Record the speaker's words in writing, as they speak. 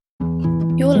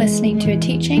You're listening to a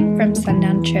teaching from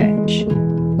Sundown Church.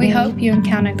 We hope you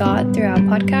encounter God through our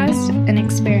podcast and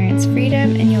experience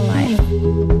freedom in your life.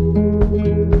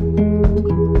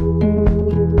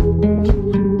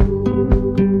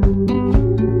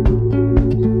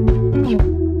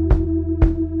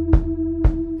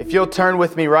 If you'll turn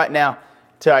with me right now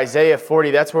to Isaiah 40,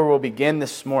 that's where we'll begin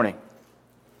this morning.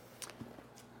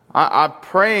 I'm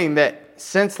praying that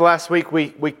since last week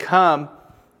we come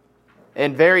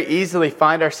and very easily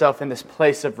find ourselves in this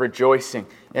place of rejoicing,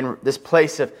 in this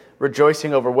place of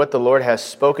rejoicing over what the Lord has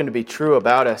spoken to be true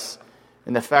about us,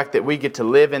 and the fact that we get to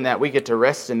live in that, we get to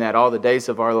rest in that all the days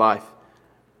of our life.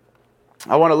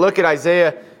 I want to look at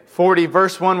Isaiah 40,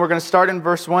 verse 1. We're going to start in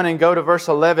verse 1 and go to verse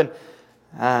 11.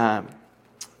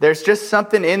 There's just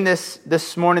something in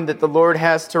this morning that the Lord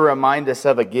has to remind us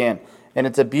of again. And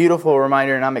it's a beautiful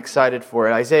reminder, and I'm excited for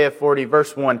it. Isaiah 40,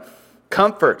 verse 1.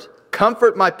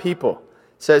 Comfort my people,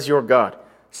 says your God.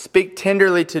 Speak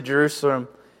tenderly to Jerusalem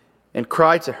and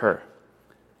cry to her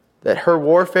that her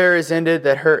warfare is ended,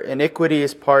 that her iniquity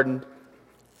is pardoned,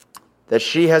 that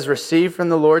she has received from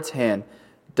the Lord's hand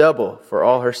double for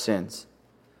all her sins.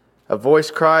 A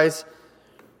voice cries,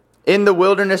 in the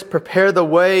wilderness, prepare the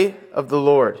way of the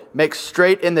Lord. Make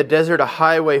straight in the desert a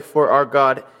highway for our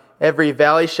God. Every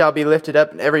valley shall be lifted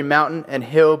up, and every mountain and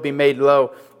hill be made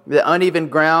low. The uneven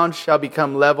ground shall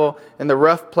become level, and the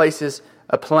rough places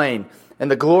a plain. And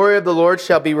the glory of the Lord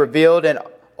shall be revealed, and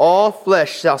all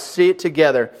flesh shall see it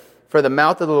together, for the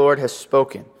mouth of the Lord has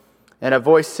spoken. And a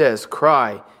voice says,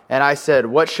 cry. And I said,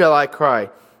 what shall I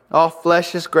cry? All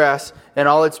flesh is grass, and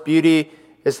all its beauty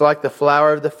is like the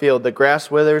flower of the field. The grass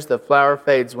withers, the flower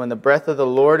fades, when the breath of the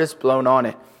Lord is blown on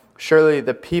it. Surely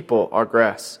the people are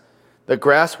grass. The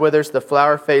grass withers, the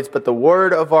flower fades, but the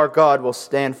word of our God will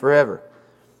stand forever.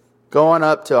 Go on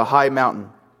up to a high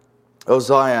mountain, O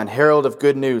Zion, herald of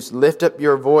good news. Lift up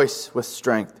your voice with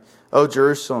strength. O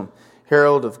Jerusalem,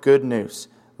 herald of good news.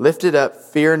 Lift it up,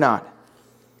 fear not.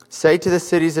 Say to the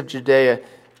cities of Judah,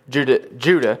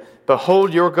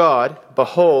 behold your God,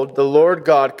 behold, the Lord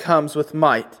God comes with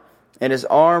might, and his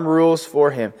arm rules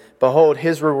for him. Behold,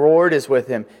 his reward is with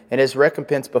him, and his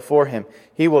recompense before him.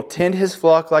 He will tend his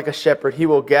flock like a shepherd. He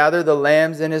will gather the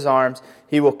lambs in his arms.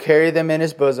 He will carry them in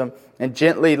his bosom, and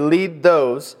gently lead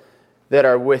those that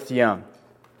are with young.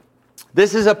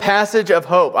 This is a passage of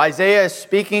hope. Isaiah is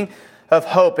speaking of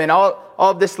hope, and all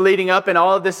of this leading up and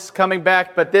all of this is coming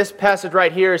back, but this passage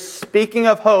right here is speaking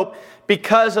of hope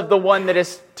because of the one that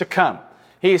is to come.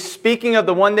 He is speaking of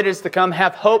the one that is to come.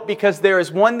 Have hope because there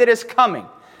is one that is coming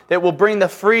that will bring the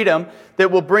freedom, that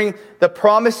will bring the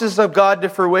promises of God to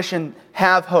fruition.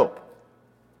 Have hope.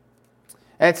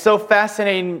 And it's so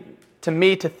fascinating to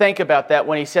me to think about that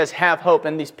when he says have hope,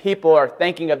 and these people are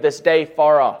thinking of this day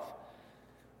far off.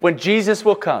 When Jesus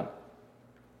will come,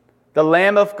 the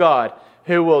Lamb of God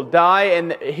who will die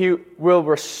and he will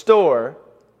restore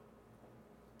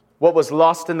what was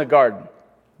lost in the garden.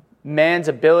 Man's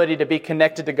ability to be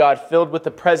connected to God, filled with the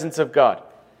presence of God.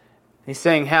 He's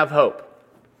saying, have hope.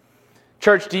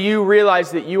 Church, do you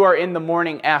realize that you are in the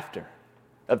morning after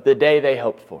of the day they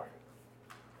hoped for?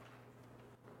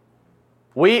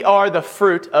 We are the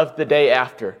fruit of the day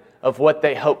after of what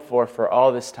they hoped for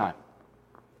all this time.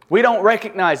 We don't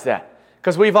recognize that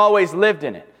because we've always lived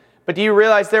in it. But do you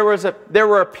realize there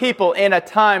were a people in a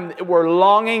time that were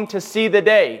longing to see the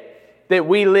day that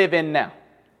we live in now?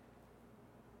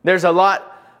 There's a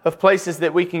lot of places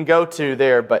that we can go to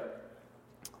there, but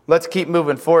let's keep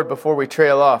moving forward before we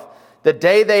trail off. The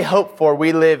day they hope for,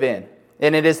 we live in,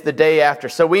 and it is the day after.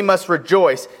 So we must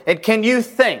rejoice. And can you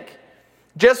think,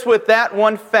 just with that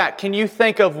one fact, can you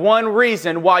think of one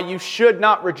reason why you should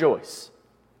not rejoice?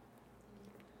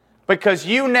 Because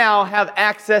you now have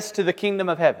access to the kingdom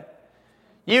of heaven.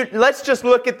 Let's just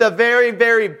look at the very,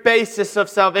 very basis of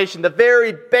salvation, the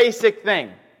very basic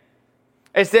thing.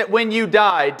 Is that when you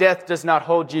die, death does not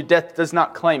hold you, death does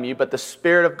not claim you, but the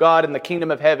Spirit of God and the kingdom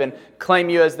of heaven claim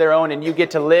you as their own, and you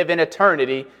get to live in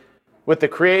eternity with the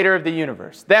Creator of the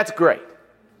universe. That's great.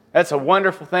 That's a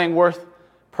wonderful thing worth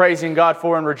praising God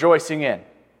for and rejoicing in.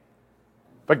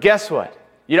 But guess what?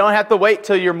 You don't have to wait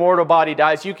till your mortal body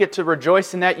dies. You get to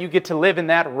rejoice in that. You get to live in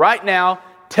that right now,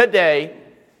 today.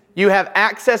 You have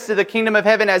access to the kingdom of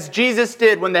heaven as Jesus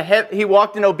did when he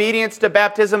walked in obedience to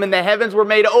baptism and the heavens were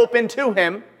made open to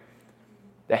him.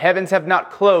 The heavens have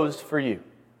not closed for you.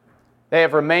 They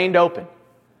have remained open.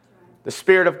 The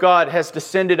Spirit of God has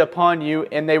descended upon you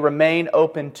and they remain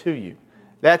open to you.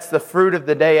 That's the fruit of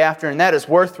the day after, and that is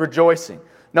worth rejoicing.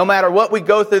 No matter what we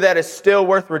go through, that is still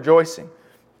worth rejoicing.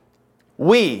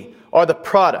 We are the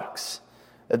products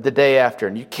of the day after,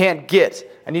 and you can't get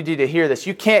I need you to hear this.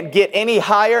 You can't get any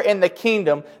higher in the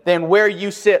kingdom than where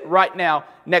you sit right now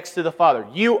next to the Father.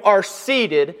 You are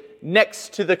seated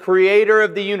next to the Creator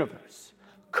of the universe,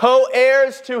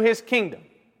 co-heirs to His kingdom.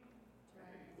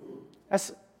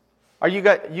 Are you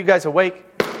guys awake?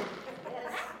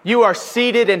 You are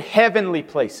seated in heavenly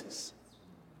places.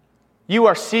 You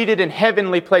are seated in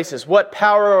heavenly places. What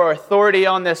power or authority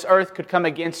on this earth could come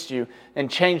against you and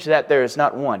change that? There is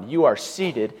not one. You are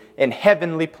seated in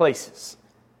heavenly places.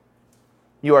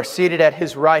 You are seated at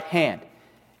His right hand.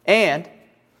 And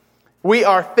we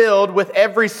are filled with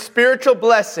every spiritual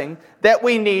blessing that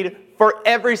we need for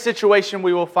every situation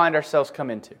we will find ourselves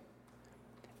come into.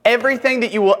 Everything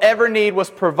that you will ever need was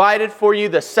provided for you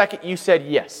the second you said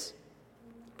yes.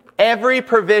 Every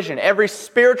provision, every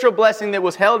spiritual blessing that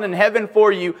was held in heaven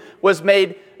for you was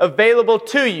made available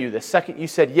to you the second you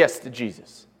said yes to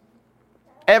Jesus.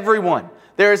 Everyone.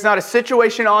 There is not a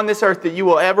situation on this earth that you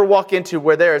will ever walk into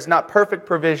where there is not perfect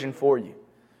provision for you.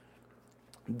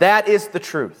 That is the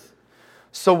truth.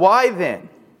 So why then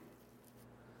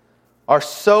are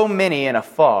so many in a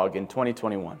fog in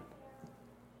 2021?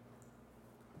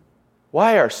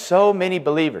 Why are so many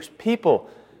believers, people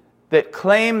that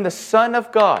claim the Son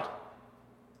of God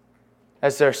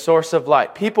as their source of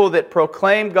light, people that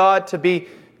proclaim God to be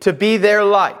their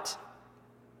light?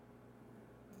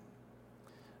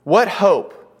 What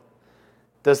hope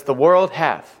does the world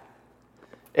have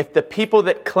if the people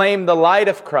that claim the light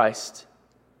of Christ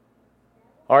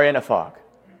are in a fog?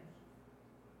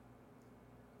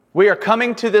 We are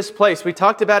coming to this place. We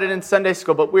talked about it in Sunday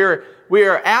school, but we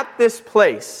are at this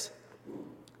place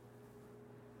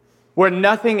where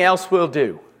nothing else will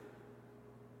do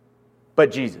but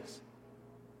Jesus.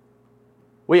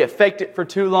 We have faked it for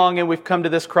too long, and we've come to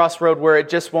this crossroad where it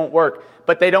just won't work.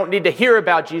 But they don't need to hear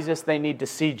about Jesus, they need to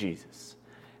see Jesus.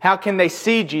 How can they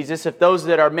see Jesus if those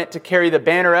that are meant to carry the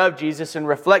banner of Jesus and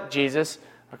reflect Jesus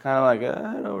are kind of like,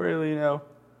 I don't really know.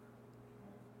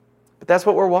 But that's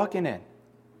what we're walking in.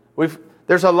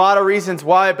 There's a lot of reasons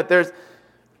why, but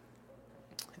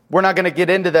we're not going to get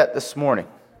into that this morning.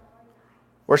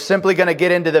 We're simply going to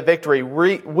get into the victory.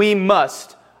 We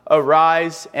must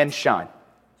arise and shine.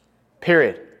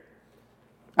 Period.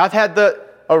 I've had the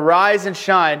arise and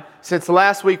shine since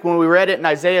last week when we read it in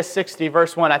Isaiah 60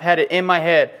 verse 1. I've had it in my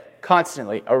head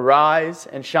constantly. Arise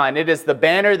and shine. It is the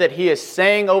banner that He is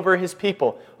saying over His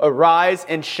people. Arise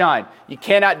and shine. You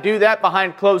cannot do that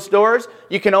behind closed doors.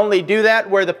 You can only do that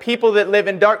where the people that live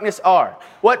in darkness are.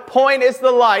 What point is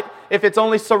the light if it's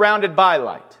only surrounded by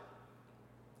light?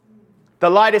 The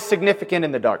light is significant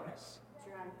in the darkness.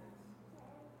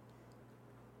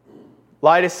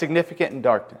 Light is significant in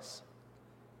darkness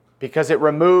because it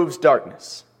removes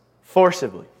darkness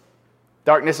forcibly.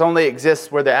 Darkness only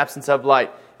exists where the absence of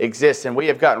light exists, and we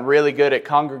have gotten really good at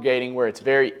congregating where it's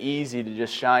very easy to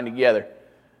just shine together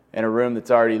in a room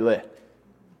that's already lit.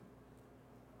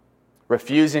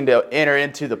 Refusing to enter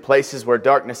into the places where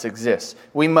darkness exists.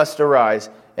 We must arise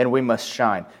and we must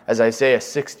shine, as Isaiah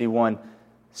 61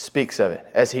 speaks of it,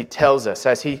 as He tells us,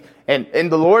 and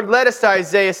the Lord led us to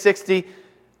Isaiah 60,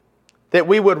 that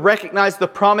we would recognize the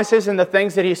promises and the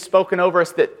things that He's spoken over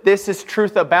us, that this is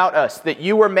truth about us, that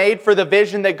you were made for the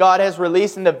vision that God has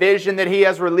released, and the vision that He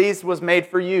has released was made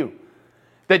for you.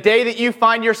 The day that you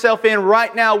find yourself in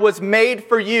right now was made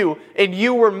for you, and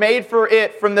you were made for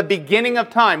it from the beginning of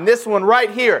time. This one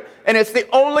right here, and it's the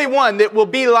only one that will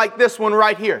be like this one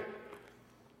right here.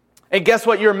 And guess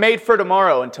what? You're made for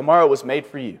tomorrow, and tomorrow was made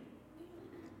for you.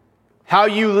 How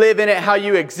you live in it, how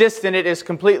you exist in it is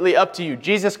completely up to you.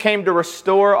 Jesus came to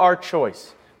restore our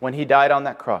choice when He died on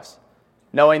that cross,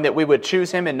 knowing that we would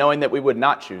choose Him and knowing that we would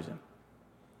not choose Him.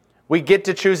 We get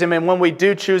to choose Him, and when we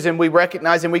do choose Him, we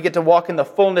recognize and we get to walk in the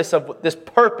fullness of this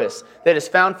purpose that is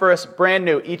found for us brand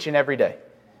new each and every day.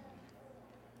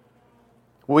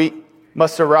 We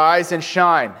must arise and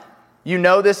shine. You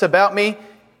know this about me,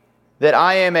 that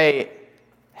I am a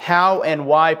how and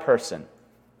why person.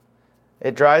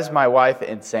 It drives my wife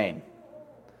insane.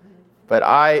 But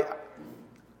I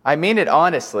mean it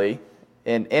honestly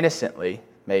and innocently,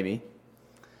 maybe,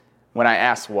 when I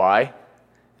ask why,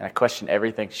 and I question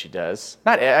everything she does.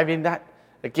 Not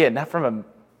from a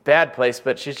bad place,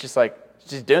 but she's just like,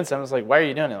 she's doing something. It's like, why are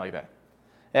you doing it like that?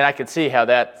 And I can see how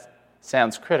that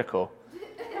sounds critical.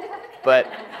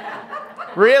 But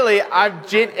really,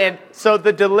 and so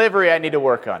the delivery I need to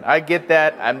work on. I get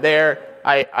that. I'm there.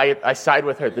 I side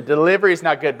with her. The delivery is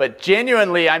not good, but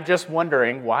genuinely, I'm just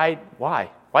wondering why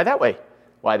that way?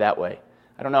 Why that way?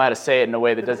 I don't know how to say it in a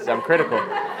way that doesn't sound critical,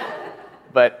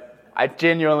 but I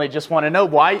genuinely just want to know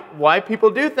why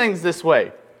people do things this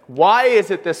way. Why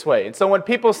is it this way? And so when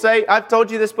people say, I've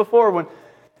told you this before, when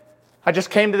I just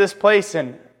came to this place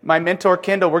and my mentor,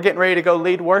 Kendall, we're getting ready to go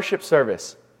lead worship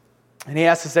service. And he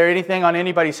asked, is there anything on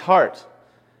anybody's heart?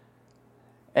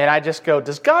 And I just go,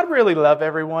 does God really love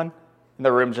everyone? And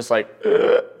the room's just like,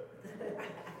 ugh.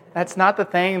 That's not the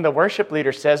thing the worship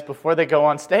leader says before they go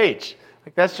on stage.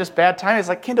 Like, that's just bad timing. It's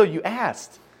like, Kendall, you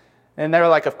asked. And they were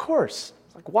like, of course.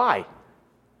 It's like, why? And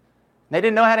they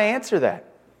didn't know how to answer that.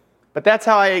 But that's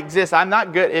how I exist. I'm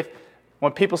not good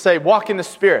when people say, walk in the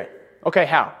Spirit. Okay,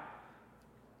 how?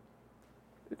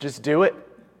 Just do it.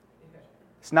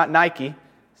 It's not Nike.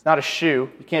 It's not a shoe.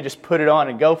 You can't just put it on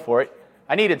and go for it.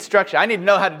 I need instruction. I need to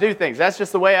know how to do things. That's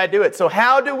just the way I do it. So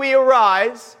how do we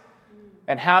arise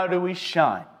and how do we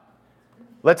shine?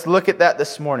 Let's look at that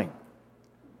this morning.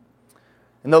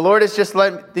 And the Lord has just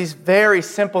let these very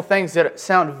simple things that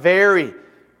sound very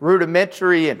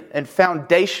rudimentary and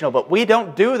foundational, but we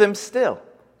don't do them still.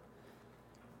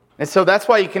 And so that's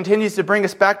why He continues to bring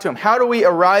us back to Him. How do we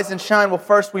arise and shine? Well,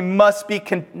 first we must be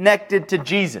connected to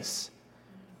Jesus.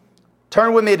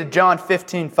 Turn with me to John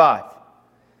 15:5.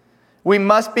 We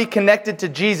must be connected to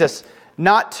Jesus,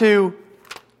 not to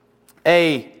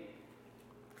a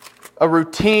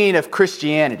routine of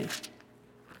Christianity,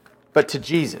 but to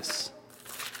Jesus.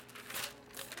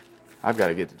 I've got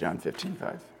to get to John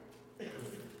 15:5.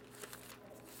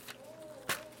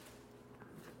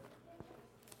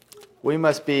 We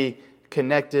must be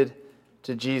connected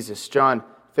to Jesus. John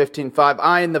 15:5.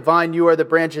 I am the vine, you are the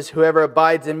branches. Whoever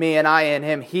abides in me and I in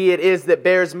him, he it is that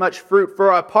bears much fruit.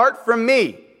 For apart from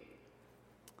me,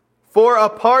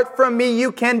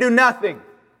 you can do nothing.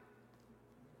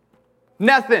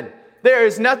 Nothing. There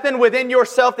is nothing within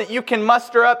yourself that you can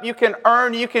muster up, you can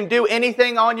earn, you can do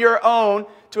anything on your own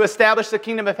to establish the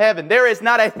kingdom of heaven. There is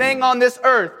not a thing on this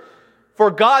earth,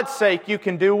 for God's sake, you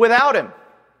can do without Him.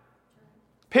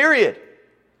 Period.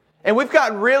 And we've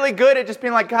gotten really good at just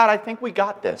being like, God, I think we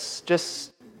got this.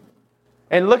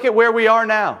 And look at where we are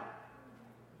now.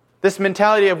 This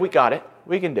mentality of we got it.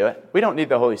 We can do it. We don't need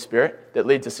the Holy Spirit that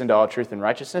leads us into all truth and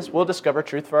righteousness. We'll discover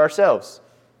truth for ourselves.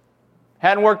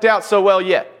 Hadn't worked out so well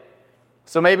yet.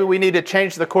 So maybe we need to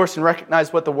change the course and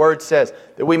recognize what the Word says,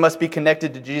 that we must be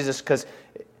connected to Jesus because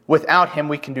without Him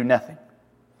we can do nothing.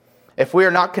 If we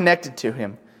are not connected to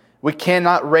Him, we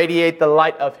cannot radiate the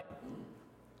light of Him.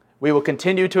 We will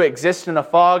continue to exist in a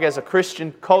fog as a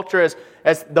Christian culture,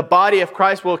 as the body of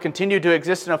Christ will continue to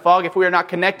exist in a fog if we are not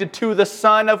connected to the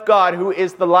Son of God, who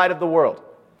is the light of the world.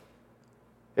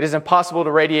 It is impossible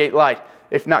to radiate light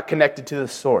if not connected to the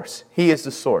source. He is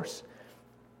the source.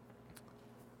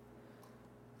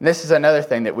 And this is another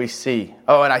thing that we see.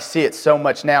 Oh, and I see it so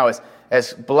much now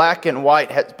as black and white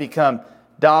has become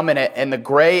dominant and the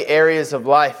gray areas of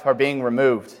life are being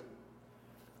removed.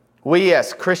 We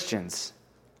as Christians,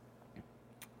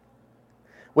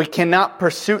 we cannot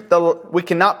pursue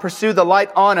the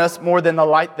light on us more than the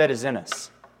light that is in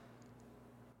us.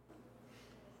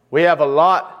 We have a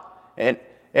lot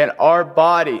in our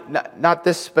body, not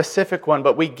this specific one,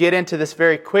 but we get into this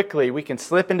very quickly. We can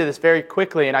slip into this very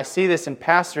quickly, and I see this in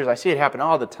pastors. I see it happen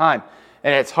all the time.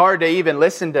 And it's hard to even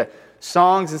listen to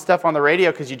songs and stuff on the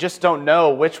radio because you just don't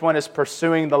know which one is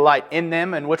pursuing the light in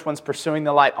them and which one's pursuing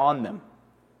the light on them.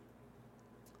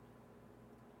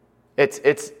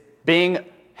 It's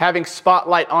having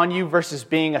spotlight on you versus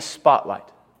being a spotlight.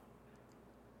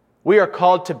 We are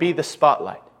called to be the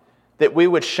spotlight, that we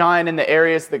would shine in the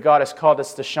areas that God has called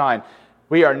us to shine.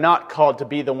 We are not called to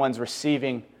be the ones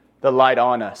receiving the light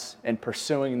on us and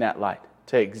pursuing that light,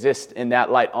 to exist in that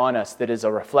light on us that is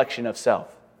a reflection of self.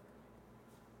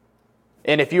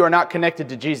 And if you are not connected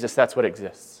to Jesus, that's what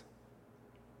exists.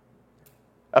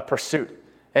 A pursuit.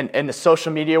 And in the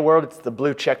social media world, it's the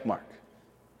blue check mark.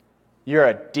 You're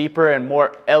a deeper and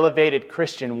more elevated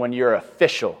Christian when you're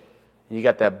official. You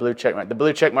got that blue check mark. The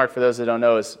blue check mark, for those that don't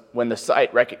know, is when the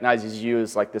site recognizes you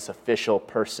as like this official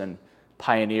person,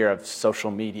 pioneer of social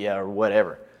media or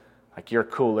whatever. Like you're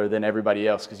cooler than everybody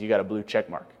else because you got a blue check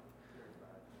mark.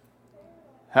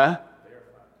 Huh?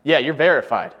 Yeah, you're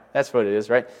verified. That's what it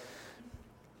is, right?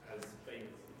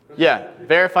 Yeah,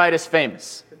 verified as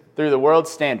famous through the world's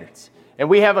standards. And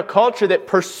we have a culture that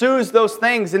pursues those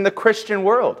things in the Christian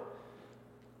world.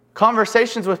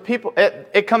 Conversations with people,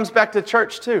 it comes back to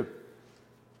church too.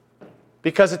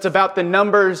 Because it's about the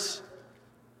numbers,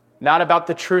 not about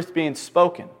the truth being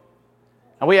spoken.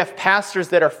 And we have pastors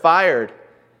that are fired,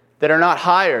 that are not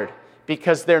hired,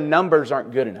 because their numbers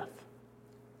aren't good enough.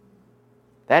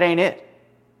 That ain't it.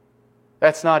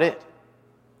 That's not it.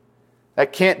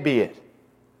 That can't be it.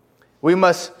 We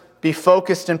must be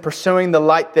focused in pursuing the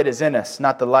light that is in us,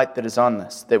 not the light that is on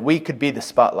us, that we could be the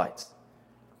spotlights.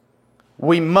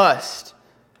 We must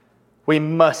We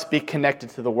must be connected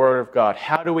to the Word of God.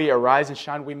 How do we arise and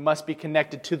shine? We must be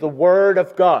connected to the Word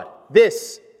of God.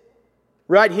 This,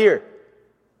 right here.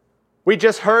 We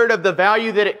just heard of the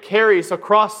value that it carries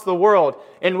across the world.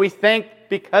 And we think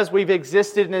because we've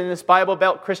existed in this Bible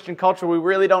Belt Christian culture, we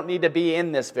really don't need to be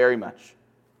in this very much.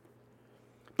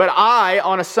 But I,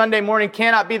 on a Sunday morning,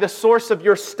 cannot be the source of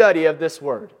your study of this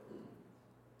Word.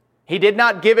 He did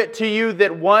not give it to you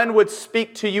that one would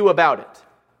speak to you about it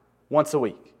once a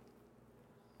week.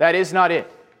 That is not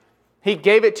it. He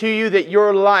gave it to you that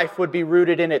your life would be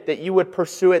rooted in it, that you would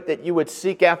pursue it, that you would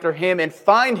seek after Him and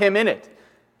find Him in it.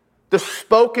 The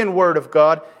spoken Word of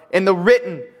God and the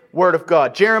written Word of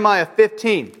God. Jeremiah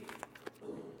 15,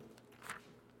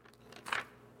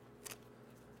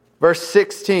 verse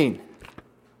 16.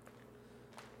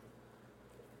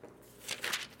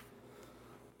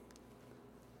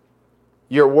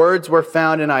 Your words were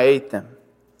found and I ate them,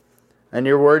 and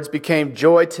your words became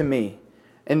joy to me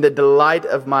and the delight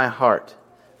of my heart.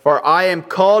 For I am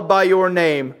called by your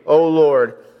name, O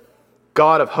Lord,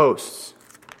 God of hosts.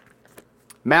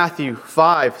 Matthew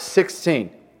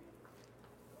 5:16.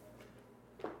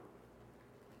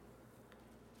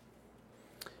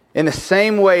 In the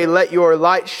same way, let your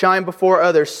light shine before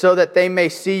others, so that they may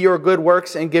see your good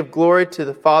works and give glory to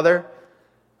the Father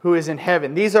who is in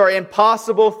heaven. These are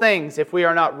impossible things if we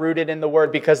are not rooted in the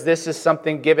Word, because this is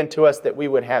something given to us that we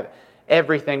would have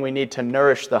everything we need to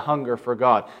nourish the hunger for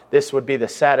God. This would be the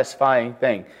satisfying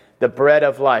thing, the bread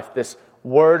of life, this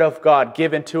Word of God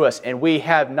given to us, and we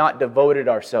have not devoted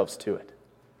ourselves to it.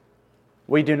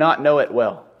 We do not know it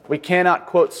well. We cannot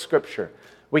quote Scripture.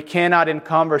 We cannot in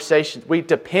conversations. We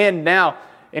depend now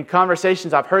in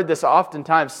conversations. I've heard this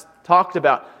oftentimes talked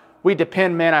about. We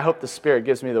depend, man, I hope the Spirit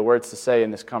gives me the words to say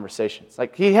in this conversation. It's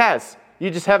like He has.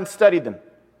 You just haven't studied them.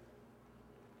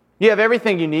 You have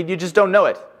everything you need. You just don't know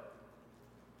it.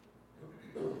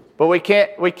 But we can't,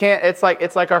 it's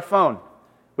like our phone.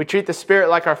 We treat the Spirit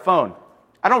like our phone.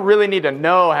 I don't really need to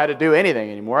know how to do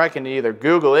anything anymore. I can either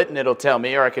Google it and it'll tell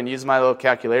me, or I can use my little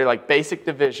calculator, like basic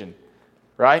division,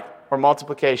 right? Or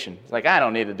multiplication. It's like, I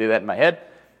don't need to do that in my head.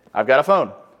 I've got a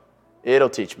phone. It'll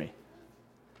teach me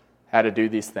how to do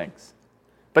these things.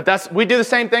 But we do the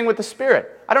same thing with the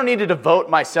Spirit. I don't need to devote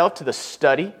myself to the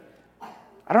study.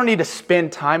 I don't need to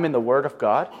spend time in the Word of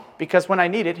God, because when I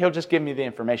need it, He'll just give me the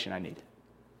information I need.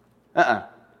 Not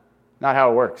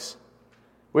how it works.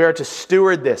 We are to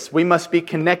steward this. We must be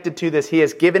connected to this. He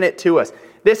has given it to us.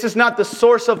 This is not the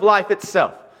source of life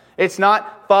itself. It's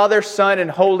not Father, Son,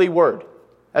 and Holy Word.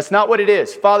 That's not what it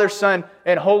is. Father, Son,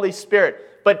 and Holy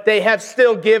Spirit. But they have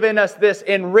still given us this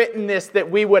and written this, that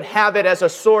we would have it as a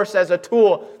source, as a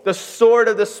tool, the sword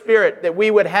of the Spirit, that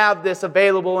we would have this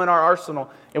available in our arsenal,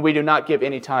 and we do not give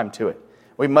any time to it.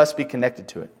 We must be connected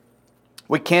to it.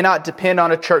 We cannot depend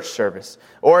on a church service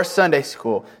or a Sunday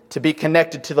school to be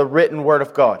connected to the written Word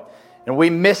of God. And we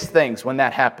miss things when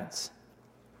that happens.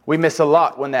 We miss a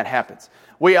lot when that happens.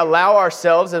 We allow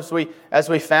ourselves, as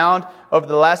we found over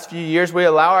the last few years, we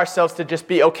allow ourselves to just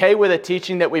be okay with a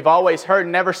teaching that we've always heard,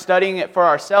 never studying it for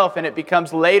ourselves, and it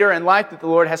becomes later in life that the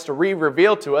Lord has to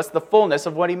re-reveal to us the fullness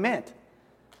of what He meant.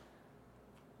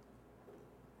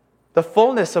 The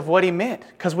fullness of what He meant,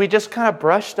 because we just kind of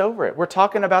brushed over it. We're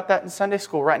talking about that in Sunday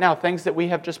school right now, things that we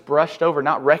have just brushed over,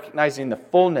 not recognizing the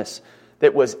fullness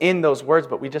that was in those words,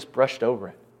 but we just brushed over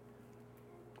it.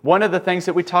 One of the things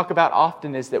that we talk about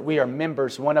often is that we are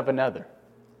members one of another.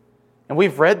 And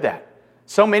we've read that.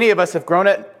 So many of us have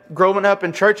grown up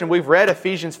in church, and we've read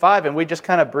Ephesians 5, and we just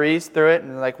kind of breezed through it,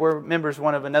 and like we're members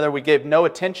one of another. We gave no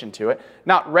attention to it,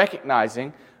 not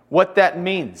recognizing what that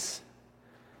means.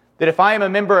 That if I am a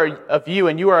member of you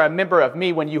and you are a member of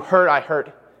me, when you hurt, I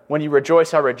hurt. When you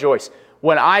rejoice, I rejoice.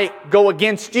 When I go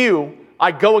against you,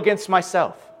 I go against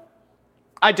myself.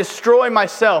 I destroy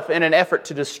myself in an effort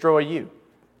to destroy you.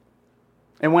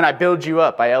 And when I build you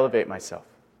up, I elevate myself.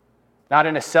 Not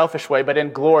in a selfish way, but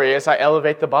in glory as I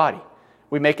elevate the body.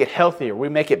 We make it healthier, we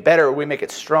make it better, we make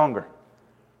it stronger.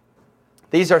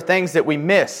 These are things that we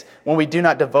miss when we do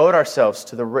not devote ourselves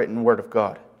to the written Word of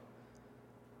God.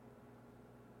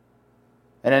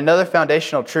 And another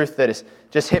foundational truth that has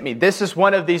just hit me. This is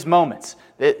one of these moments.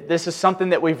 This is something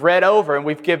that we've read over and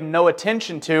we've given no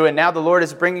attention to, and now the Lord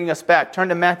is bringing us back. Turn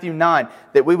to Matthew 9,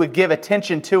 that we would give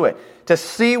attention to it, to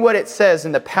see what it says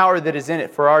and the power that is in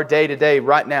it for our day-to-day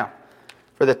right now,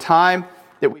 for the time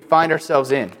that we find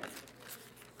ourselves in.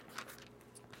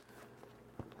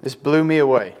 This blew me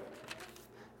away.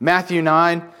 Matthew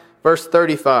 9, verse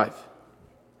 35.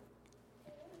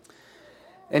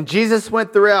 And Jesus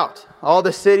went throughout all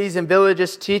the cities and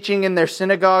villages, teaching in their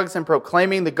synagogues and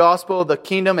proclaiming the gospel of the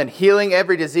kingdom and healing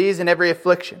every disease and every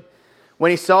affliction. When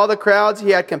he saw the crowds,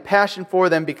 he had compassion for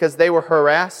them because they were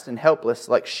harassed and helpless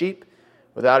like sheep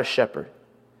without a shepherd.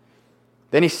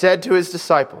 Then he said to his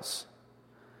disciples,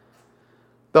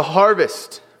 "The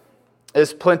harvest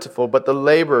is plentiful, but the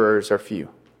laborers are few.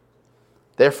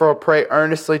 Therefore pray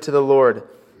earnestly to the Lord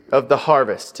of the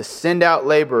harvest to send out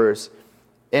laborers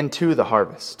into the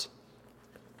harvest."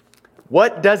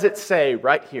 What does it say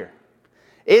right here?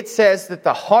 It says that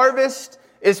the harvest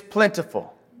is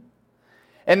plentiful.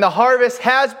 And the harvest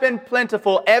has been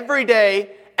plentiful every day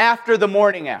after the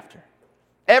morning after.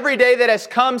 Every day that has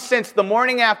come since the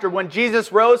morning after, when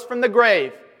Jesus rose from the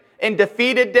grave and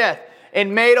defeated death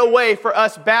and made a way for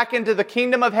us back into the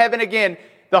kingdom of heaven again,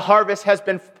 the harvest has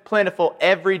been plentiful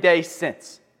every day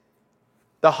since.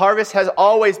 The harvest has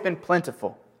always been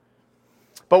plentiful.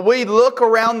 But we look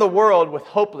around the world with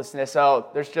hopelessness. Oh,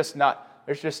 there's just not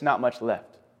much left.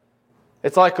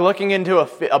 It's like looking into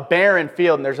a barren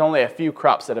field and there's only a few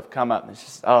crops that have come up. It's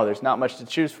just, there's not much to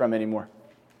choose from anymore.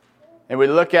 And we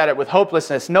look at it with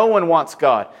hopelessness. No one wants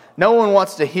God. No one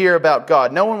wants to hear about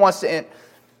God. No one wants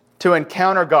to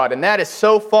encounter God. And that is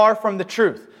so far from the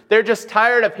truth. They're just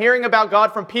tired of hearing about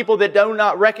God from people that do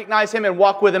not recognize Him and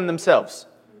walk with Him themselves.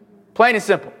 Plain and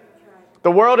simple.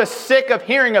 The world is sick of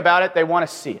hearing about it. They want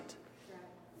to see it.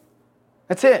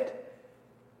 That's it.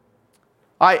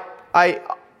 I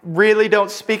really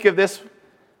don't speak of this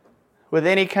with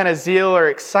any kind of zeal or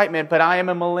excitement, but I am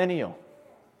a millennial.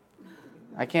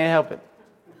 I can't help it.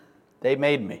 They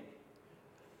made me.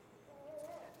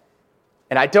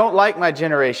 And I don't like my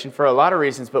generation for a lot of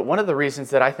reasons, but one of the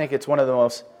reasons that I think it's one of the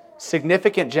most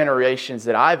significant generations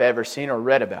that I've ever seen or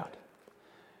read about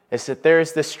is that there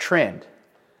is this trend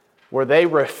where they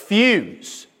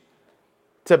refuse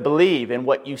to believe in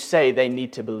what you say they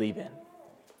need to believe in.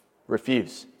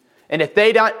 Refuse. And if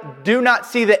they do not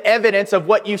see the evidence of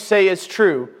what you say is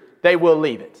true, they will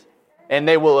leave it. And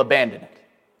they will abandon it.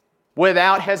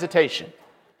 Without hesitation.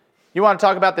 You want to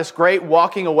talk about this great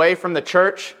walking away from the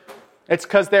church? It's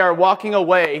because they are walking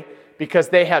away because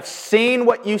they have seen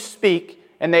what you speak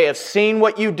and they have seen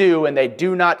what you do, and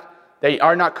they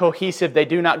are not cohesive, they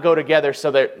do not go together,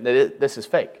 so this is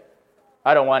fake.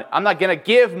 I'm not going to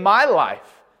give my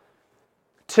life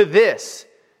to this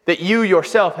that you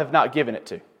yourself have not given it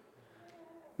to.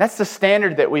 That's the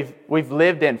standard that we've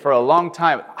lived in for a long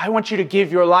time. I want you to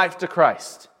give your life to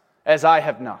Christ as I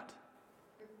have not.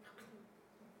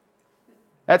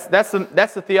 That's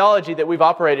the theology that we've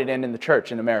operated in the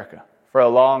church in America for a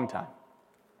long time.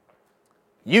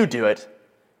 You do it,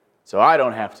 so I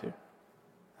don't have to.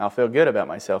 I'll feel good about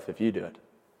myself if you do it.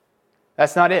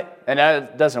 That's not it, and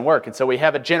that doesn't work. And so we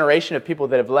have a generation of people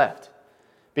that have left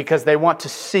because they want to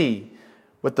see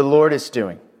what the Lord is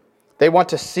doing. They want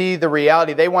to see the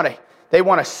reality. They want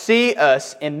to see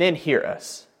us and then hear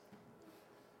us.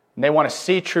 And they want to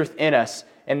see truth in us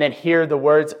and then hear the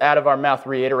words out of our mouth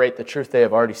reiterate the truth they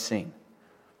have already seen.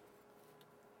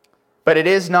 But it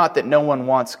is not that no one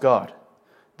wants God.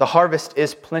 The harvest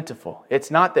is plentiful. It's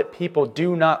not that people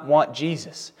do not want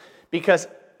Jesus, because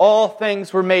all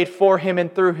things were made for Him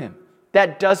and through Him.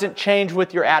 That doesn't change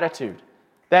with your attitude.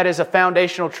 That is a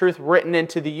foundational truth written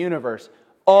into the universe.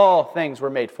 All things were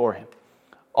made for Him.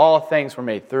 All things were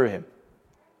made through Him.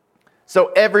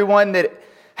 So everyone that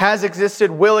has existed,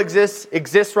 will exist,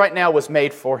 exists right now, was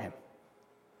made for Him.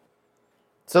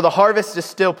 So the harvest is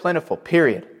still plentiful,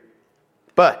 period.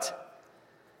 But,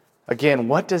 again,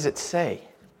 what does it say?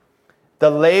 The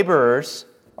laborers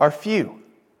are few.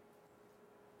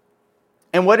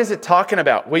 And what is it talking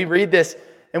about? We read this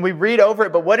and we read over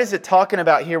it, but what is it talking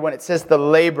about here when it says the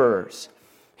laborers?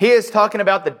 He is talking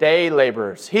about the day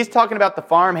laborers. He's talking about the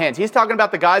farm hands. He's talking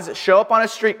about the guys that show up on a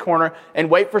street corner and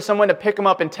wait for someone to pick them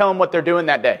up and tell them what they're doing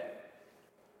that day.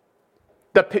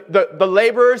 The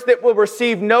laborers that will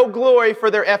receive no glory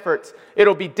for their efforts.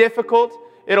 It'll be difficult.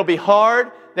 It'll be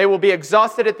hard. They will be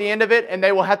exhausted at the end of it, and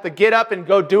they will have to get up and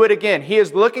go do it again. He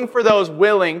is looking for those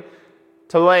willing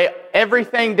to lay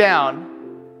everything down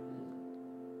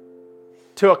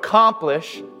to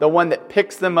accomplish the one that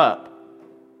picks them up.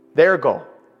 Their goal.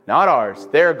 Not ours,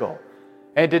 their goal.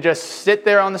 And to just sit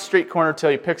there on the street corner until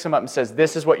He picks them up and says,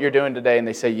 "This is what you're doing today," and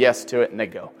they say yes to it, and they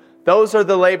go. Those are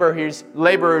the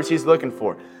laborers He's looking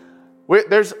for.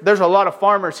 There's a lot of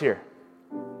farmers here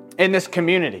in this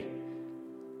community.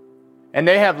 And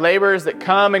they have laborers that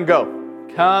come and go.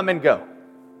 Come and go.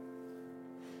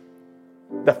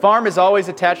 The farm is always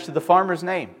attached to the farmer's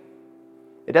name.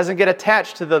 It doesn't get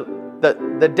attached to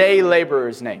the day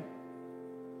laborer's name.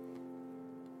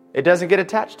 It doesn't get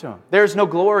attached to them. There's no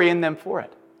glory in them for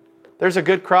it. There's a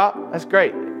good crop, that's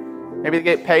great. Maybe they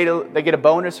get paid, they get a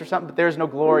bonus or something, but there's no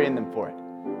glory in them for it.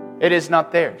 It is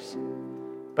not theirs.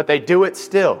 But they do it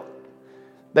still.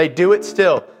 They do it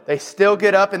still. They still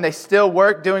get up and they still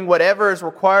work, doing whatever is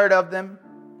required of them.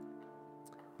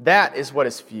 That is what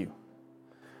is few.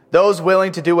 Those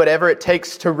willing to do whatever it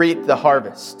takes to reap the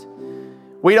harvest.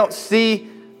 We don't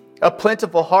see a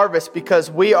plentiful harvest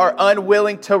because we are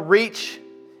unwilling to reach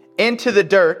into the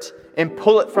dirt and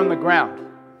pull it from the ground.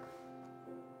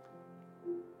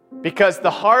 Because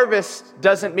the harvest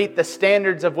doesn't meet the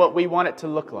standards of what we want it to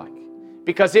look like.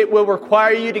 Because it will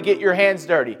require you to get your hands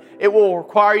dirty. It will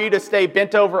require you to stay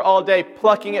bent over all day,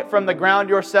 plucking it from the ground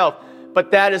yourself.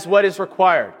 But that is what is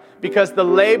required. Because the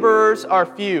laborers are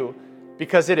few,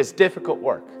 because it is difficult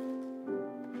work.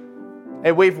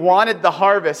 And we've wanted the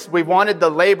harvest, we've wanted the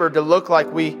labor to look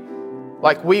like we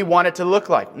want it to look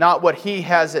like, not what He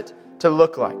has it to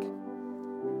look like.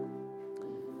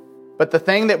 But the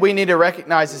thing that we need to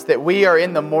recognize is that we are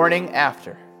in the morning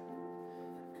after.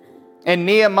 In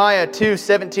Nehemiah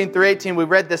 2:17-18, we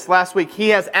read this last week. He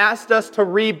has asked us to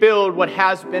rebuild what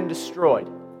has been destroyed.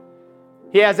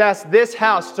 He has asked this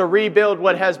house to rebuild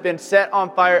what has been set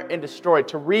on fire and destroyed,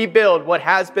 to rebuild what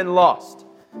has been lost.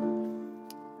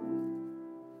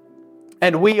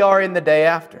 And we are in the day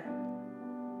after.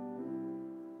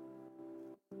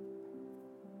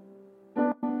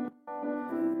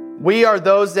 We are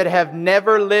those that have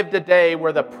never lived a day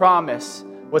where the promise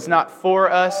was not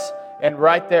for us and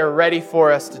right there ready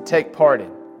for us to take part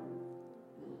in.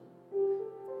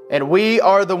 And we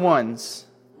are the ones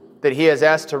that He has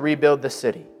asked to rebuild the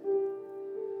city.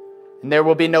 And there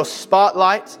will be no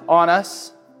spotlight on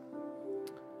us.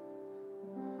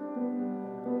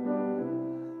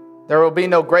 There will be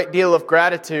no great deal of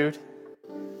gratitude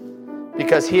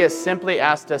because He has simply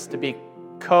asked us to be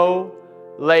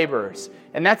co-laborers.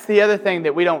 And that's the other thing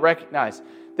that we don't recognize.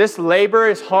 This labor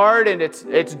is hard and it's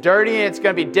dirty and it's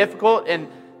going to be difficult and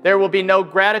there will be no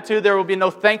gratitude, there will be no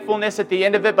thankfulness at the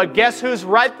end of it. But guess who's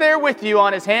right there with you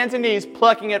on his hands and knees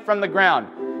plucking it from the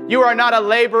ground? You are not a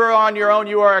laborer on your own,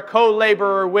 you are a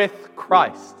co-laborer with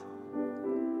Christ.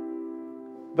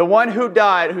 The one who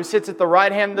died, who sits at the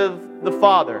right hand of the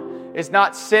Father, is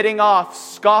not sitting off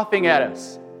scoffing at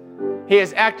us. He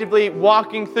is actively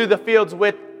walking through the fields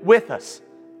with us,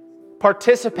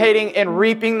 participating in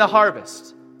reaping the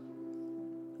harvest,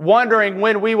 wondering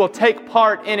when we will take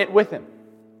part in it with Him.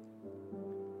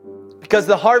 Because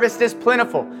the harvest is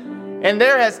plentiful. And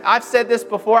I've said this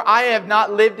before, I have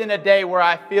not lived in a day where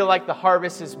I feel like the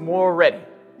harvest is more ready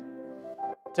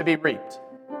to be reaped.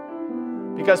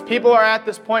 Because people are at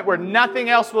this point where nothing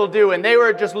else will do, and they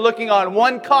were just looking on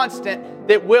one constant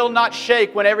that will not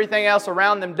shake when everything else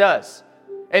around them does.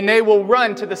 And they will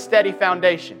run to the steady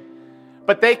foundation.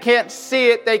 But they can't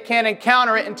see it, they can't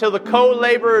encounter it until the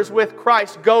co-laborers with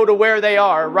Christ go to where they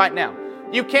are right now.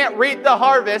 You can't reap the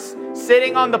harvest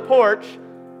sitting on the porch,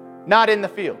 not in the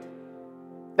field.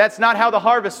 That's not how the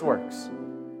harvest works.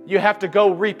 You have to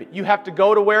go reap it. You have to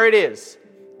go to where it is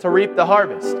to reap the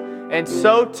harvest. And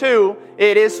so too,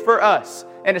 it is for us.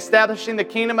 And establishing the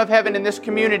kingdom of heaven in this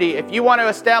community, if you want to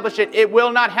establish it, it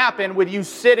will not happen with you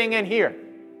sitting in here.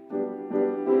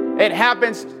 It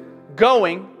happens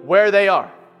going where they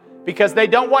are. Because they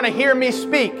don't want to hear me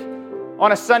speak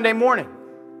on a Sunday morning.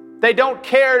 They don't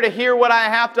care to hear what I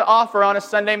have to offer on a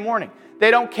Sunday morning.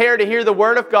 They don't care to hear the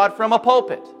Word of God from a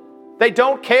pulpit. They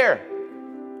don't care.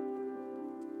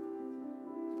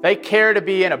 They care to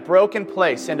be in a broken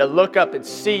place and to look up and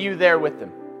see you there with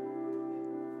them.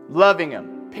 Loving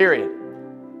them, period.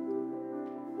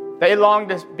 They long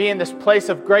to be in this place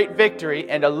of great victory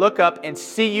and to look up and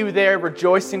see you there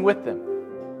rejoicing with them.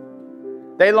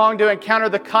 They long to encounter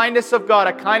the kindness of God,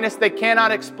 a kindness they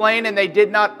cannot explain and they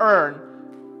did not earn,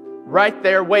 right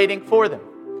there waiting for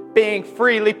them, being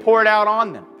freely poured out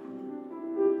on them.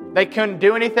 They couldn't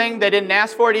do anything. They didn't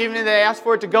ask for it. Even if they asked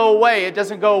for it to go away, it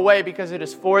doesn't go away because it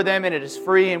is for them and it is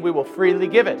free and we will freely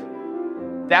give it.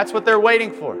 That's what they're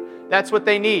waiting for. That's what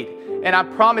they need. And I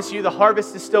promise you the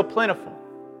harvest is still plentiful.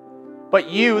 But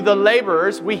you, the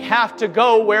laborers, we have to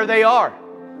go where they are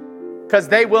because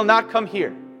they will not come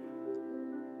here.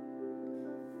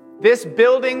 This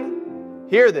building,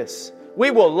 hear this,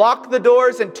 we will lock the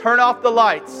doors and turn off the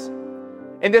lights.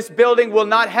 And this building will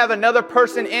not have another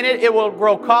person in it. It will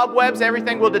grow cobwebs.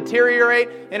 Everything will deteriorate.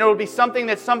 And it will be something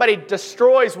that somebody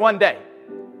destroys one day.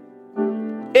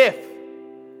 If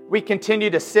we continue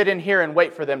to sit in here and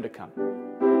wait for them to come.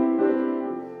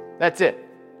 That's it.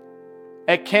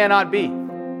 It cannot be.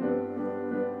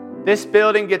 This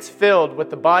building gets filled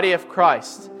with the body of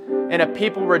Christ and a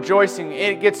people rejoicing.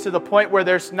 It gets to the point where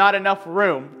there's not enough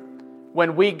room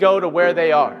when we go to where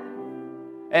they are.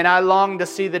 And I long to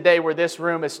see the day where this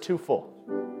room is too full.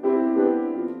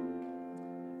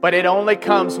 But it only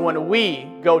comes when we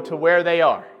go to where they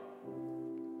are.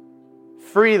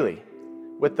 Freely,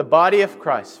 with the body of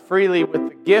Christ, freely with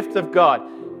the gift of God,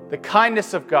 the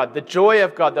kindness of God, the joy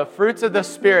of God, the fruits of the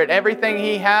Spirit, everything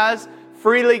He has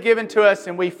freely given to us,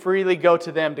 and we freely go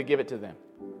to them to give it to them.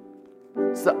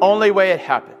 It's the only way it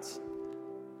happens.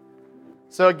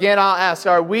 So again, I'll ask,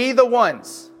 are we the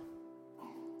ones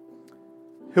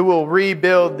who will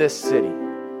rebuild this city?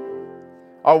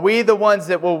 Are we the ones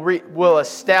that will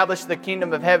establish the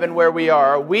kingdom of heaven where we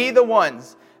are? Are we the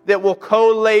ones that will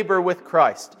co-labor with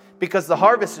Christ? Because the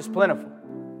harvest is plentiful.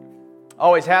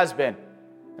 Always has been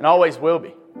and always will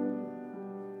be.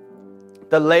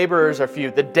 The laborers are few.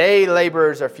 The day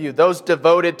laborers are few. Those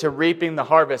devoted to reaping the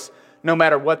harvest, no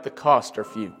matter what the cost, are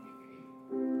few.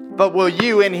 But will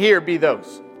you in here be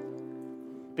those?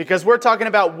 Because we're talking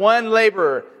about one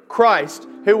laborer, Christ,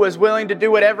 who was willing to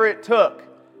do whatever it took.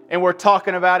 And we're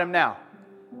talking about Him now.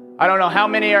 I don't know how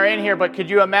many are in here, but could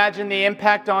you imagine the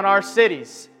impact on our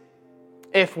cities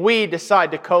if we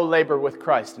decide to co-labor with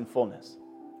Christ in fullness?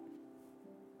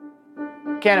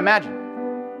 Can't imagine.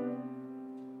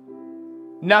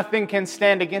 Nothing can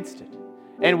stand against it.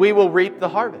 And we will reap the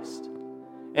harvest.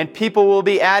 And people will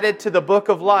be added to the book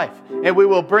of life. And we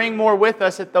will bring more with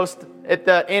us at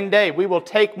the end day. We will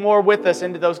take more with us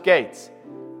into those gates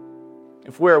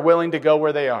if we are willing to go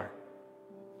where they are,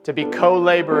 to be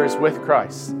co-laborers with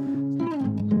Christ.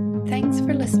 Thanks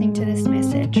for listening to this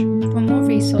message. For more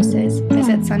resources,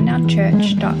 visit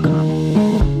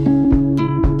sundownchurch.com.